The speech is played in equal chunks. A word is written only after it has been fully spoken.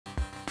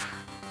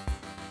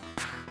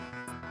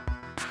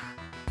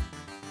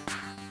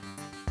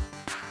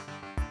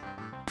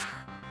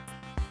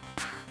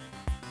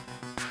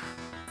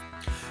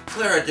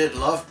Clara did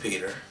love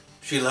Peter.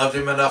 She loved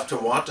him enough to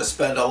want to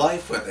spend a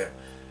life with him,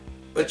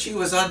 but she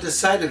was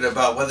undecided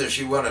about whether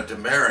she wanted to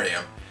marry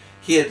him.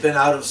 He had been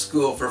out of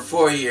school for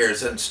 4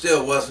 years and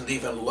still wasn't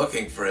even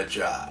looking for a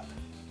job.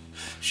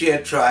 She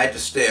had tried to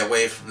stay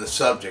away from the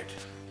subject,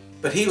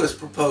 but he was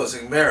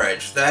proposing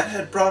marriage. That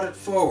had brought it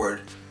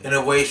forward in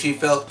a way she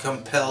felt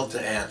compelled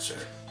to answer.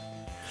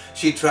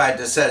 She tried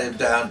to set him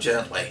down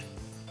gently.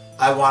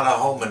 "I want a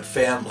home and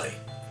family,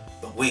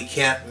 but we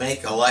can't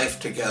make a life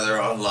together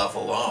on love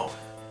alone."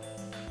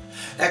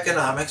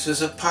 Economics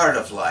is a part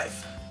of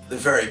life. The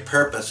very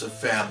purpose of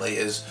family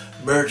is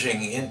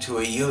merging into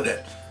a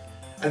unit,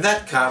 and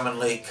that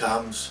commonly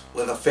comes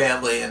with a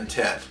family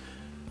intent,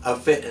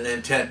 an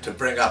intent to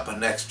bring up a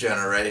next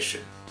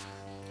generation.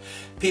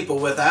 People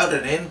without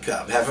an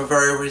income have a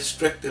very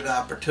restricted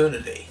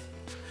opportunity.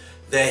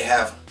 They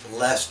have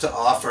less to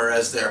offer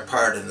as their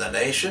part in the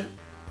nation,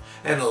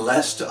 and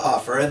less to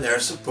offer in their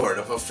support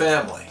of a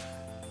family.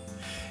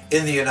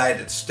 In the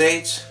United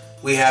States,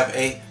 we have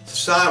a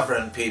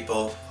sovereign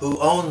people who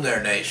own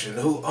their nation,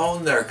 who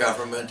own their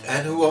government,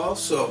 and who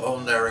also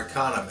own their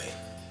economy.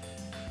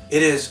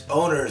 It is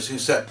owners who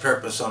set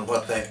purpose on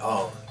what they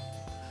own.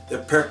 The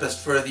purpose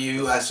for the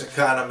U.S.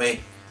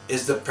 economy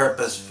is the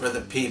purpose for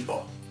the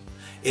people.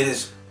 It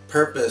is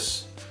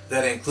purpose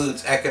that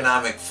includes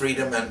economic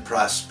freedom and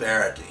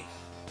prosperity.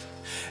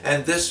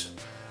 And this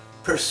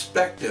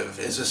perspective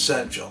is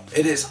essential.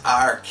 It is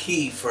our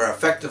key for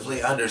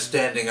effectively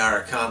understanding our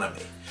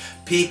economy.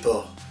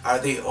 People are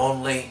the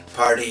only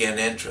party in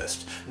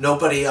interest.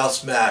 Nobody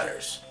else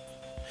matters.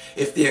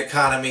 If the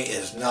economy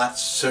is not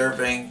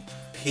serving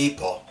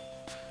people,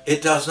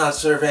 it does not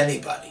serve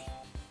anybody.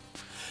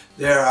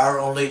 There are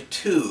only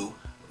two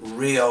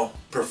real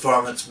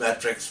performance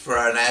metrics for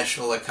our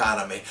national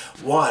economy.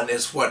 One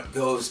is what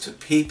goes to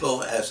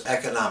people as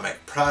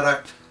economic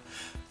product.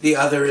 The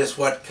other is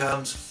what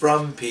comes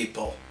from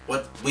people,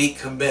 what we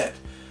commit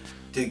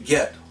to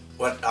get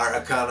what our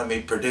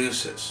economy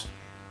produces.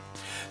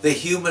 The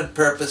human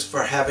purpose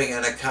for having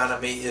an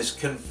economy is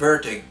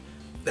converting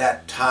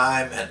that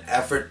time and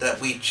effort that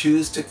we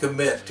choose to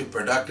commit to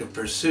productive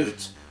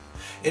pursuits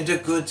into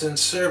goods and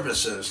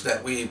services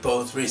that we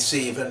both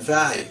receive and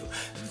value.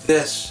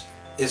 This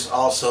is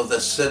also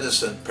the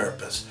citizen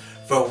purpose,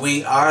 for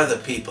we are the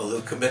people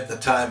who commit the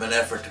time and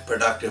effort to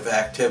productive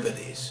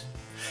activities.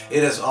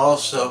 It is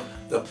also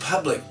the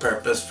public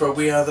purpose, for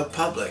we are the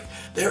public.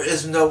 There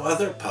is no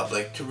other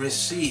public to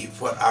receive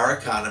what our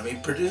economy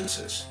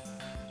produces.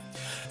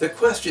 The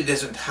question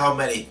isn't how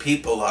many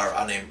people are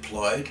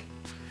unemployed.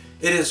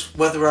 It is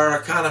whether our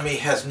economy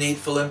has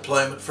needful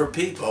employment for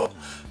people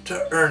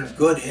to earn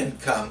good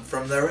income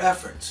from their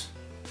efforts.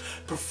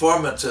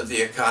 Performance of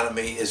the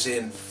economy is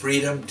in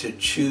freedom to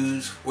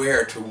choose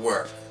where to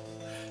work,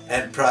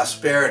 and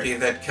prosperity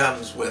that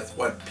comes with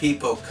what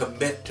people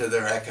commit to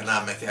their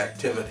economic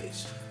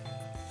activities.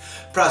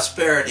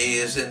 Prosperity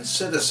is in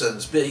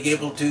citizens being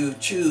able to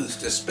choose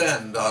to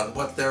spend on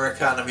what their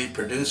economy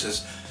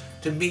produces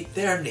to meet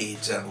their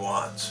needs and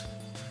wants.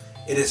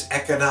 It is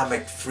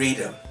economic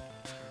freedom.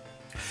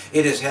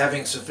 It is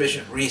having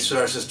sufficient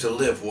resources to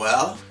live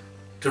well,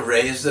 to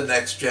raise the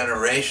next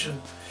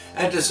generation,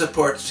 and to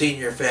support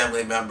senior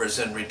family members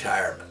in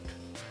retirement.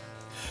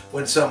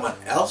 When someone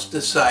else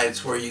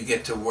decides where you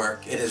get to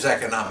work, it is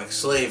economic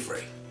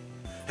slavery.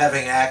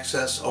 Having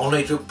access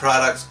only to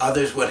products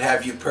others would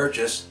have you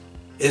purchase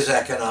is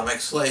economic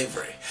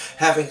slavery.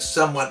 Having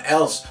someone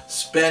else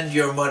spend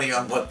your money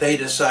on what they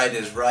decide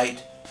is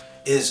right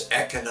is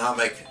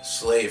economic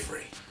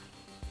slavery.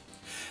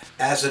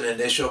 As an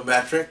initial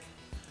metric,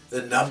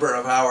 the number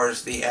of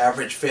hours the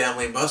average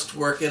family must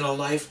work in a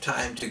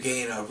lifetime to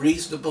gain a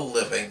reasonable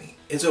living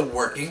is a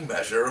working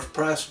measure of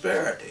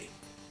prosperity.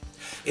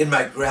 In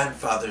my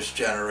grandfather's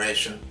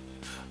generation,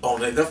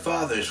 only the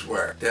fathers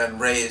worked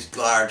and raised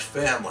large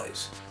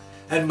families,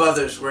 and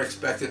mothers were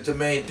expected to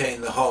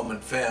maintain the home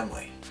and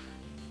family.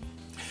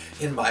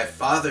 In my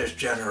father's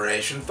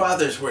generation,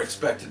 fathers were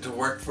expected to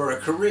work for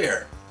a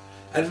career,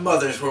 and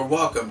mothers were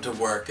welcome to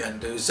work and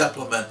to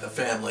supplement the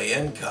family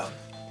income.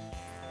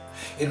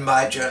 In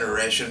my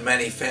generation,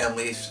 many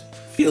families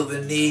feel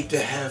the need to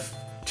have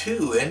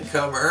two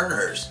income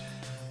earners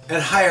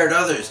and hired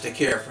others to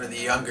care for the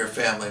younger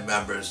family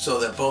members so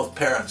that both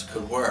parents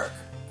could work.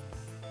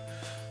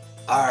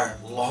 Our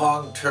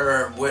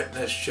long-term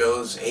witness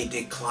shows a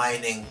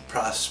declining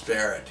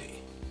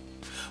prosperity.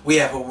 We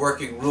have a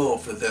working rule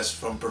for this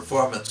from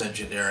performance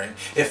engineering.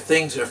 If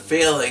things are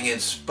failing in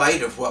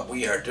spite of what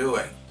we are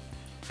doing,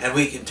 and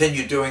we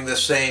continue doing the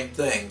same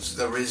things,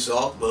 the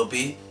result will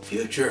be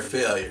future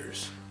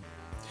failures.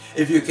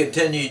 If you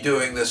continue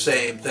doing the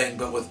same thing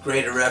but with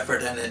greater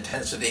effort and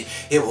intensity,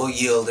 it will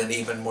yield an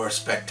even more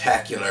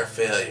spectacular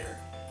failure.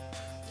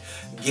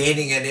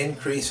 Gaining an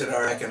increase in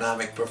our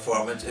economic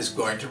performance is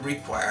going to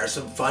require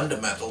some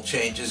fundamental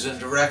changes in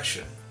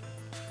direction.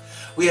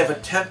 We have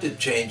attempted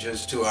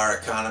changes to our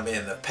economy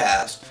in the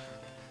past,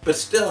 but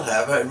still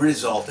have a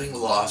resulting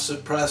loss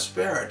of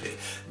prosperity.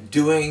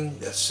 Doing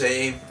the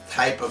same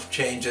type of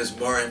changes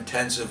more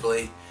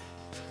intensively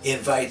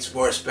invites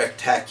more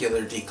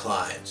spectacular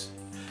declines.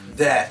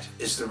 That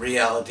is the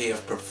reality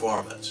of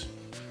performance.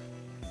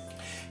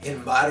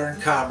 In modern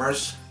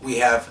commerce, we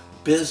have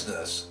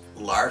business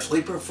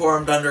largely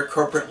performed under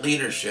corporate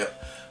leadership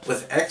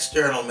with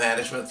external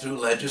management through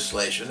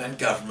legislation and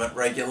government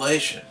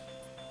regulation.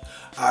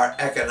 Our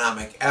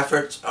economic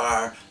efforts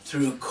are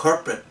through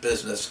corporate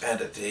business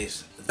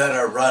entities that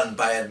are run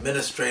by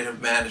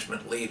administrative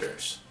management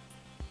leaders.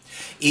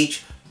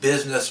 Each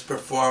business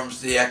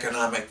performs the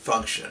economic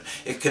function.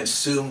 It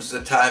consumes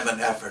the time and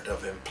effort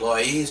of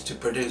employees to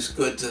produce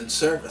goods and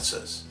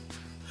services.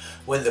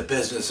 When the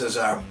businesses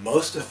are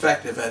most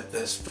effective at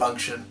this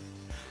function,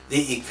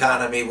 the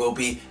economy will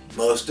be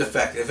most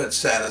effective at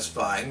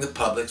satisfying the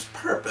public's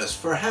purpose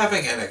for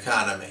having an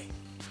economy.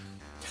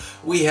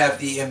 We have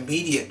the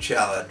immediate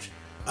challenge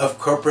of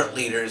corporate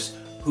leaders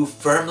who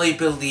firmly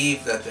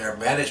believe that their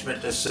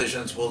management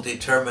decisions will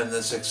determine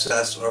the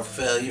success or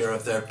failure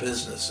of their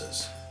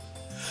businesses.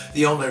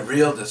 The only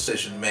real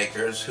decision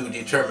makers who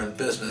determine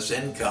business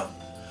income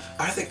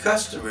are the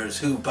customers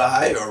who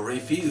buy or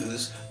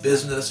refuse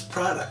business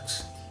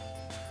products.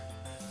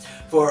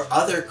 For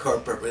other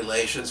corporate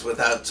relations with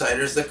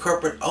outsiders, the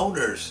corporate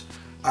owners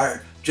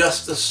are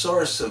just the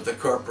source of the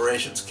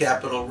corporation's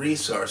capital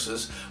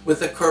resources, with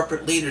the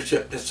corporate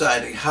leadership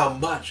deciding how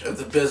much of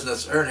the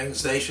business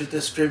earnings they should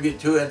distribute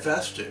to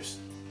investors.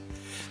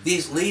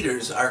 These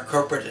leaders are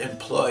corporate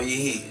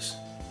employees,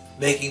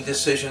 making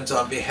decisions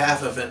on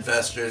behalf of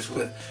investors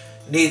with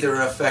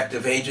neither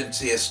effective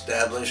agency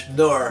established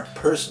nor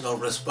personal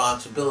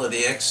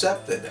responsibility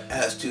accepted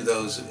as to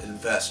those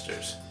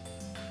investors.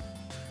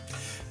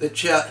 To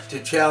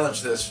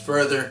challenge this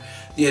further,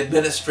 the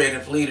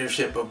administrative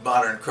leadership of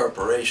modern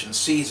corporations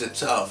sees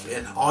itself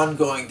in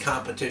ongoing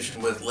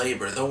competition with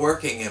labor, the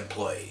working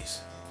employees.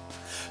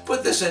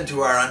 Put this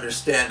into our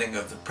understanding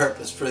of the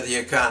purpose for the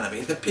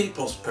economy, the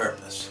people's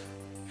purpose.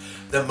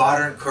 The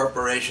modern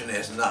corporation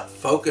is not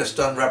focused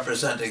on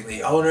representing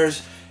the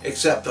owners,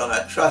 except on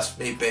a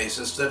trust-me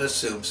basis that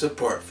assumes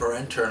support for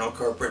internal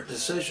corporate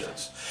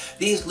decisions.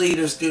 These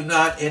leaders do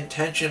not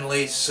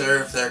intentionally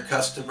serve their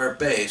customer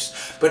base,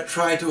 but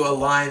try to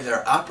align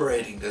their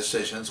operating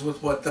decisions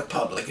with what the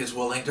public is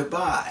willing to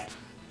buy.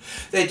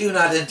 They do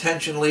not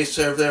intentionally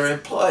serve their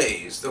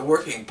employees, the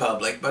working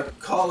public, but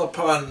call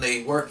upon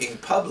the working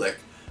public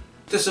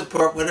to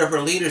support whatever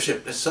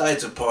leadership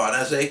decides upon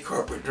as a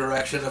corporate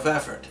direction of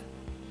effort.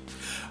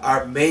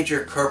 Our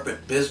major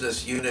corporate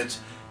business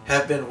units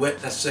have been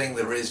witnessing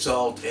the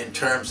result in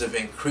terms of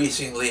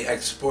increasingly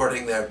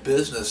exporting their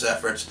business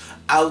efforts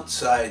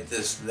outside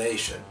this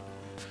nation,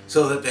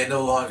 so that they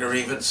no longer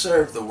even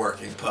serve the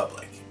working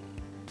public.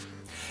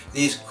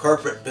 These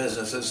corporate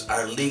businesses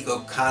are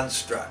legal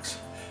constructs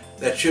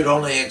that should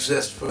only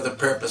exist for the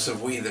purpose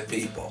of we the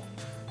people.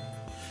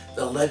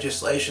 The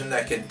legislation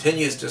that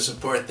continues to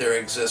support their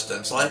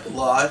existence, like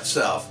law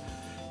itself,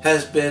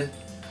 has been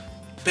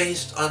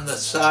based on the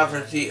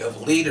sovereignty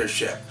of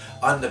leadership,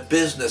 on the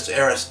business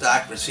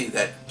aristocracy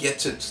that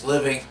gets its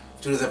living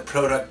through the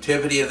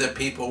productivity of the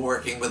people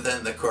working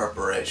within the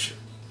corporation.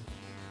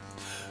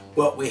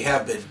 What we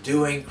have been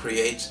doing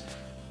creates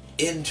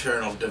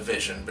internal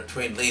division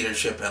between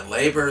leadership and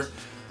labor,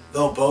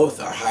 though both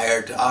are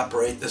hired to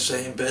operate the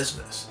same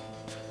business.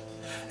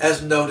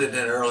 As noted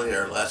in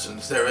earlier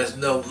lessons, there is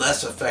no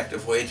less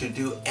effective way to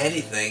do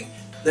anything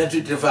than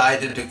to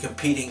divide into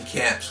competing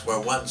camps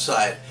where one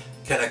side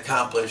can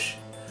accomplish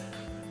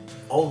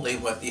only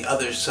what the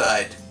other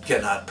side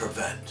cannot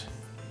prevent.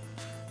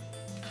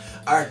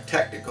 Our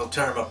technical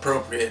term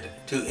appropriate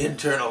to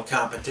internal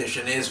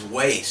competition is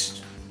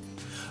waste.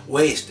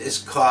 Waste is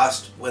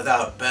cost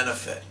without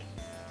benefit.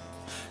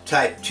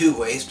 Type 2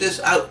 waste is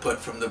output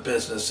from the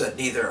business that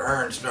neither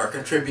earns nor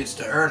contributes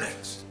to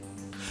earnings.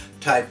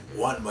 Type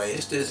 1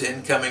 waste is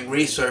incoming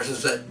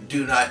resources that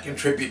do not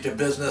contribute to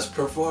business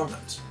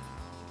performance.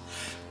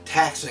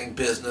 Taxing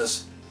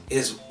business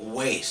is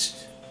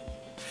waste.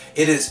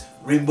 It is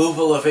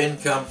removal of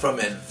income from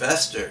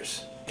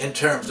investors in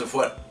terms of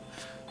what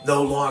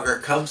no longer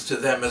comes to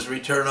them as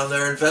return on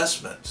their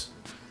investments.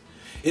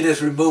 It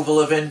is removal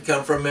of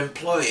income from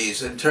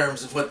employees in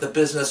terms of what the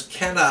business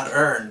cannot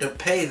earn to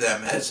pay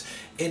them as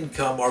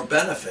income or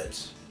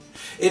benefits.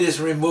 It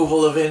is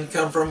removal of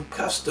income from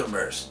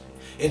customers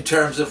in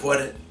terms of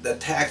what the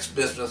tax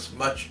business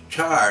must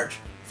charge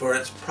for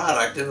its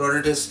product in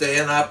order to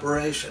stay in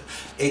operation.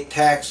 A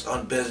tax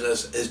on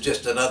business is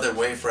just another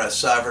way for a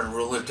sovereign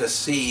ruler to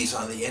seize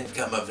on the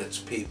income of its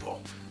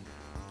people.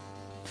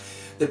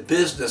 The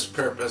business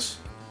purpose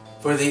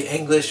for the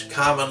English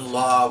common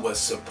law was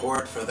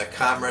support for the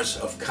commerce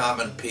of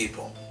common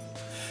people.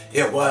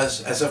 It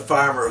was as a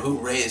farmer who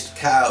raised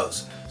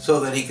cows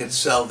so that he could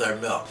sell their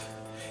milk.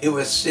 It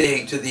was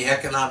seeing to the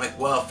economic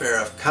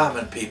welfare of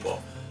common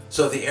people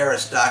so the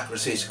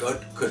aristocracies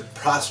could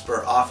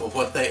prosper off of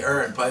what they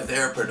earned by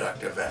their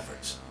productive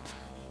efforts.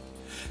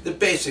 The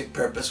basic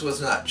purpose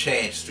was not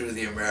changed through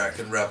the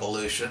American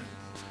Revolution,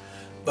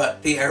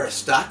 but the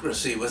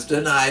aristocracy was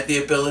denied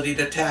the ability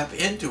to tap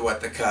into what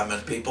the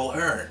common people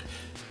earned.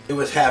 It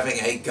was having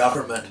a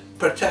government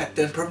protect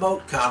and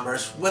promote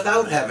commerce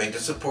without having to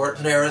support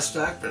an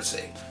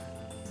aristocracy.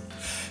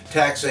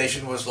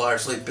 Taxation was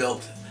largely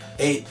built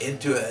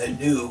into a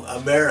new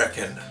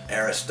American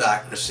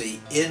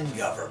aristocracy in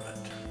government,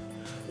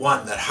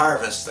 one that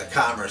harvests the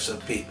commerce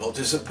of people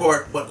to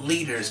support what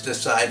leaders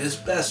decide is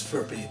best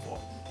for people.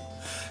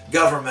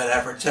 Government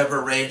efforts have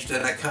arranged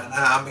an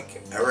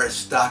economic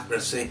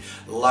aristocracy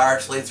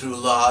largely through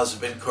laws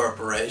of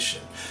incorporation.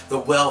 The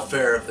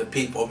welfare of the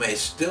people may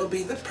still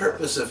be the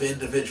purpose of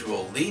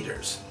individual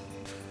leaders,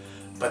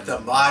 but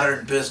the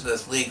modern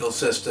business legal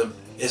system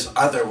is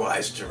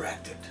otherwise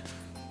directed.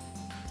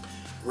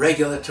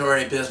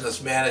 Regulatory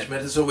business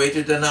management is a way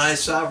to deny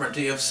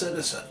sovereignty of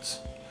citizens.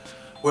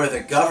 Where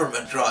the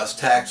government draws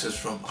taxes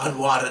from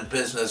unwanted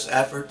business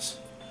efforts,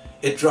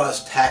 it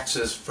draws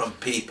taxes from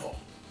people.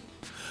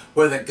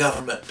 Where the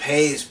government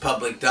pays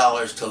public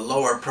dollars to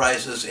lower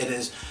prices, it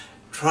is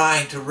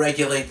trying to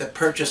regulate the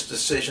purchase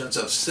decisions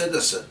of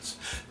citizens.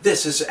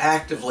 This is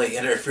actively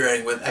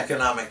interfering with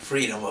economic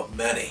freedom of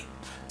many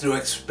through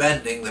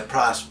expending the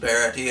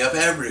prosperity of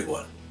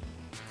everyone.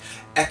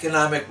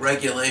 Economic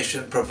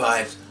regulation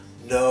provides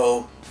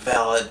no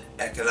valid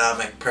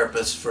economic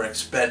purpose for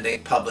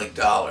expending public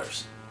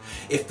dollars.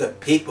 If the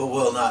people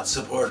will not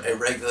support a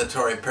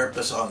regulatory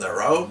purpose on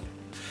their own,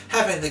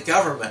 having the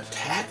government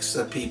tax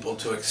the people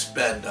to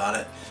expend on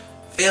it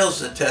fails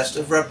the test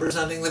of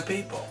representing the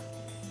people.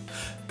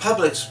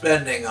 Public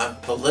spending on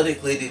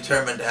politically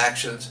determined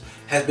actions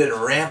has been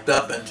ramped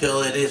up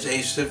until it is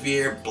a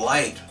severe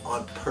blight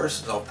on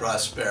personal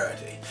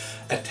prosperity.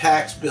 A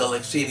tax bill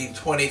exceeding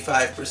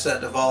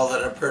 25% of all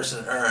that a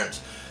person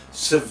earns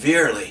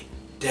severely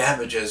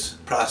damages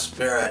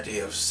prosperity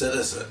of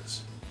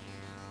citizens.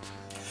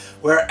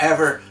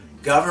 Wherever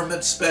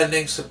government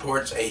spending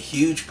supports a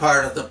huge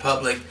part of the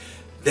public,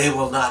 they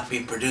will not be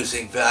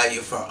producing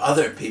value for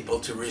other people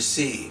to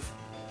receive.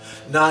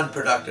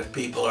 Non-productive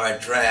people are a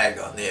drag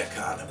on the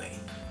economy.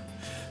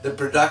 The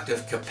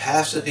productive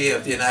capacity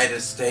of the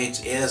United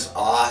States is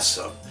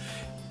awesome.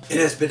 It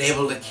has been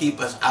able to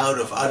keep us out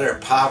of utter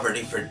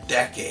poverty for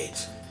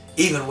decades,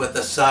 even with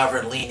the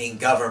sovereign-leaning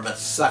government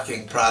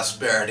sucking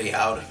prosperity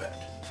out of it.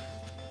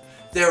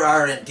 There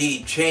are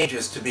indeed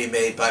changes to be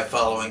made by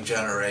following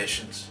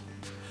generations.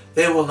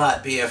 They will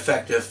not be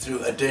effective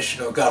through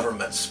additional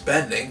government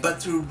spending,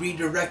 but through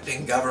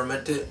redirecting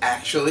government to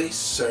actually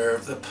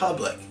serve the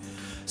public,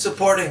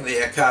 supporting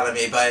the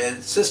economy by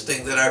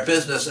insisting that our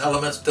business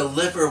elements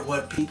deliver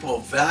what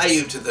people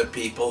value to the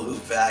people who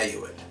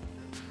value it.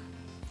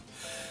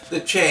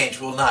 The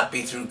change will not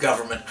be through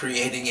government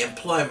creating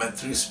employment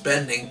through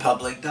spending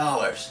public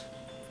dollars,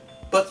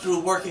 but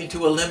through working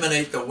to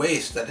eliminate the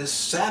waste that is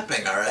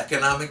sapping our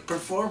economic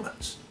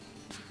performance.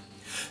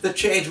 The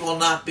change will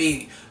not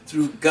be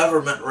through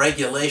government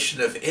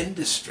regulation of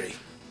industry,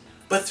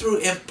 but through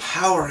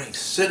empowering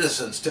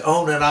citizens to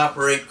own and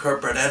operate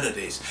corporate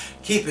entities,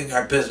 keeping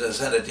our business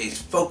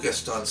entities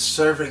focused on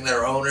serving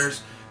their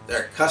owners,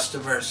 their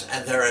customers,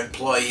 and their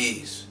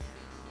employees.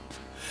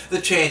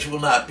 The change will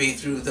not be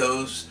through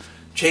those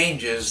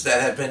changes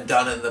that have been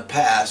done in the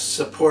past,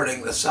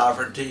 supporting the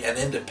sovereignty and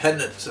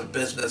independence of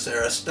business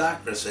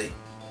aristocracy,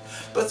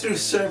 but through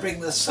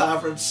serving the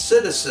sovereign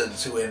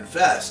citizens who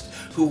invest,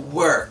 who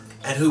work,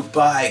 and who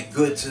buy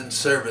goods and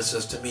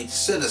services to meet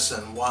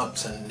citizen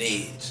wants and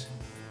needs.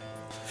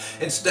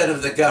 Instead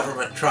of the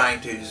government trying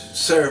to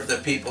serve the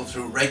people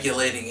through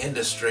regulating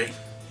industry,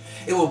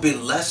 it will be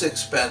less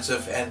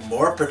expensive and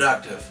more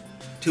productive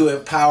to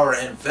empower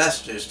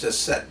investors to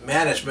set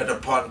management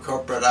upon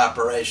corporate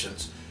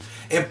operations,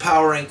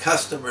 empowering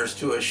customers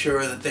to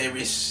assure that they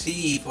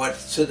receive what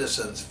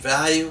citizens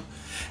value,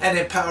 and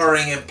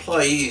empowering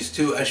employees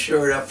to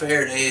assure a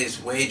fair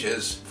day's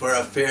wages for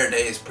a fair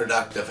day's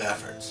productive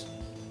efforts.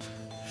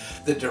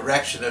 The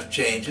direction of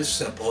change is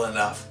simple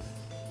enough.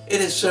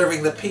 It is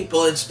serving the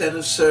people instead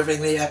of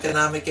serving the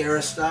economic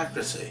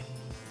aristocracy.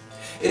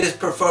 It is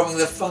performing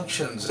the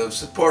functions of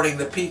supporting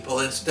the people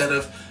instead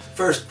of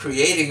first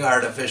creating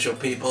artificial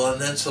people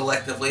and then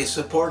selectively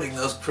supporting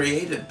those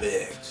created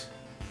beings.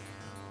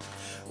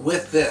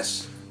 With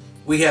this,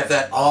 we have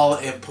that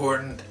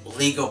all-important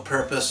legal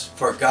purpose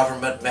for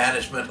government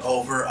management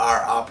over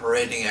our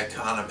operating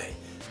economy.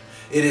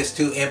 It is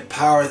to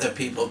empower the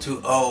people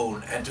to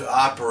own and to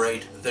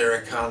operate their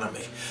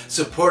economy,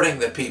 supporting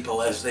the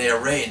people as they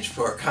arrange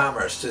for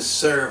commerce to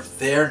serve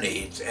their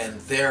needs and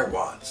their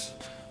wants.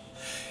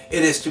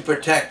 It is to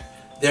protect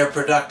their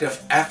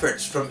productive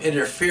efforts from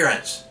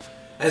interference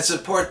and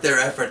support their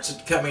efforts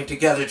at coming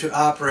together to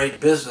operate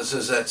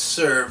businesses that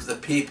serve the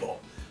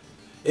people.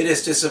 It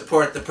is to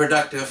support the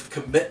productive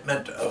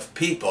commitment of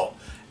people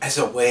as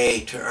a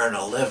way to earn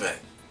a living.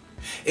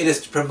 It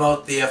is to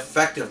promote the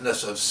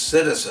effectiveness of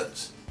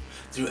citizens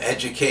through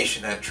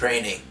education and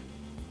training,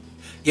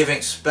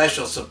 giving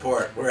special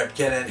support where it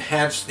can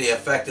enhance the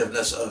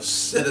effectiveness of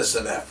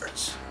citizen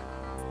efforts.